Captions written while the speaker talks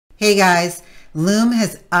Hey guys, Loom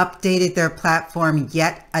has updated their platform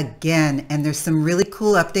yet again, and there's some really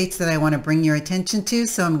cool updates that I want to bring your attention to,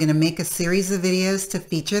 so I'm going to make a series of videos to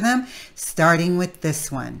feature them, starting with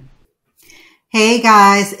this one. Hey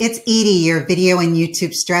guys, it's Edie, your video and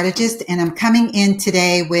YouTube strategist, and I'm coming in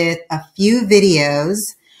today with a few videos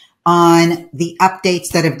on the updates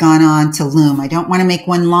that have gone on to Loom. I don't want to make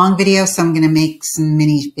one long video, so I'm going to make some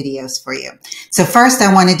mini videos for you. So first,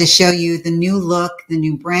 I wanted to show you the new look, the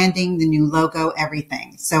new branding, the new logo,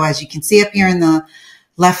 everything. So as you can see up here in the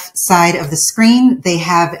left side of the screen, they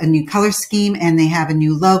have a new color scheme and they have a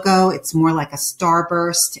new logo. It's more like a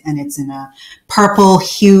starburst and it's in a purple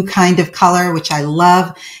hue kind of color, which I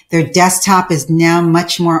love. Their desktop is now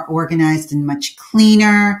much more organized and much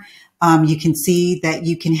cleaner. You can see that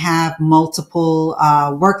you can have multiple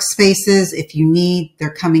workspaces if you need. They're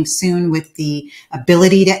coming soon with the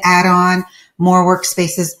ability to add on more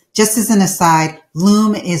workspaces. Just as an aside,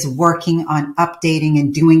 Loom is working on updating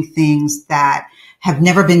and doing things that have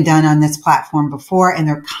never been done on this platform before, and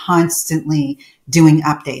they're constantly doing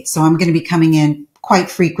updates. So I'm going to be coming in quite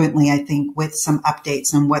frequently, I think, with some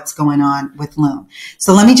updates on what's going on with Loom.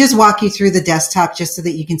 So let me just walk you through the desktop just so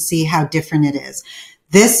that you can see how different it is.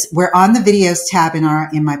 We're on the videos tab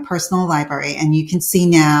in my personal library, and you can see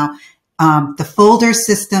now the folder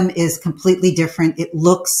system is completely different. It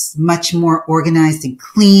looks much more organized and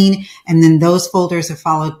clean. And then those folders are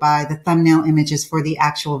followed by the thumbnail images for the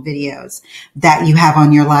actual videos that you have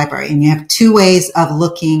on your library. And you have two ways of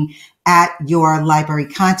looking at your library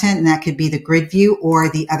content, and that could be the grid view, or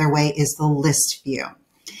the other way is the list view.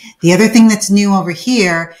 The other thing that's new over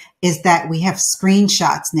here is that we have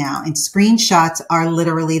screenshots now, and screenshots are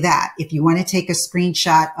literally that. If you want to take a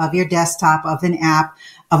screenshot of your desktop, of an app,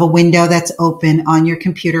 of a window that's open on your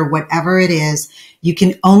computer, whatever it is, you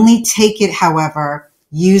can only take it, however,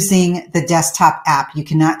 using the desktop app. You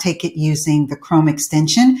cannot take it using the Chrome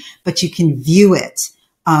extension, but you can view it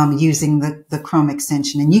using the Chrome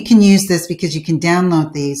extension. And you can use this because you can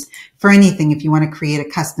download these for anything if you want to create a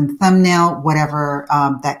custom thumbnail, whatever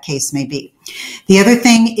that case may be. The other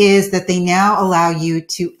thing is that they now allow you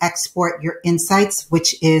to export your insights,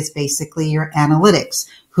 which is basically your analytics.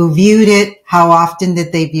 Who viewed it? How often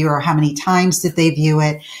did they view, or how many times did they view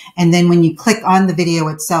it? And then when you click on the video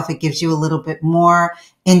itself, it gives you a little bit more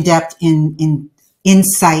in-depth in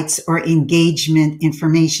insights or engagement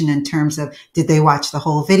information in terms of, did they watch the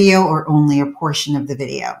whole video or only a portion of the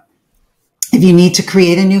video? If you need to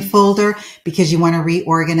create a new folder because you want to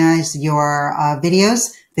reorganize your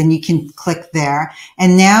videos, then you can click there.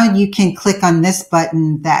 And now you can click on this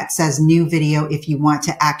button that says new video if you want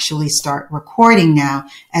to actually start recording now,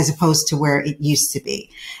 as opposed to where it used to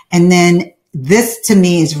be. And then this to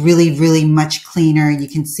me is really, really much cleaner. You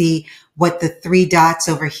can see what the three dots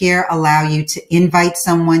over here allow you to invite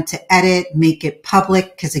someone to edit, make it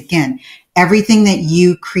public. Because again, everything that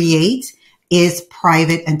you create is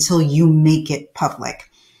private until you make it public.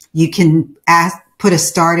 You can put a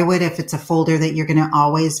star to it if it's a folder that you're going to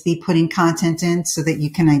always be putting content in, so that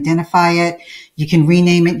you can identify it. You can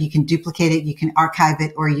rename it, you can duplicate it, you can archive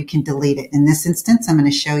it, or you can delete it. In this instance, I'm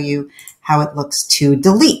going to show you how it looks to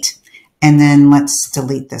delete. And then let's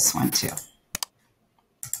delete this one too.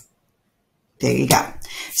 There you go.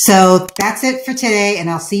 So that's it for today,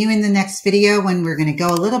 and I'll see you in the next video when we're going to go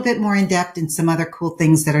a little bit more in depth in some other cool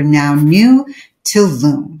things that are now new to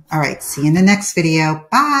Loom. All right, see you in the next video.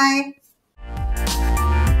 Bye.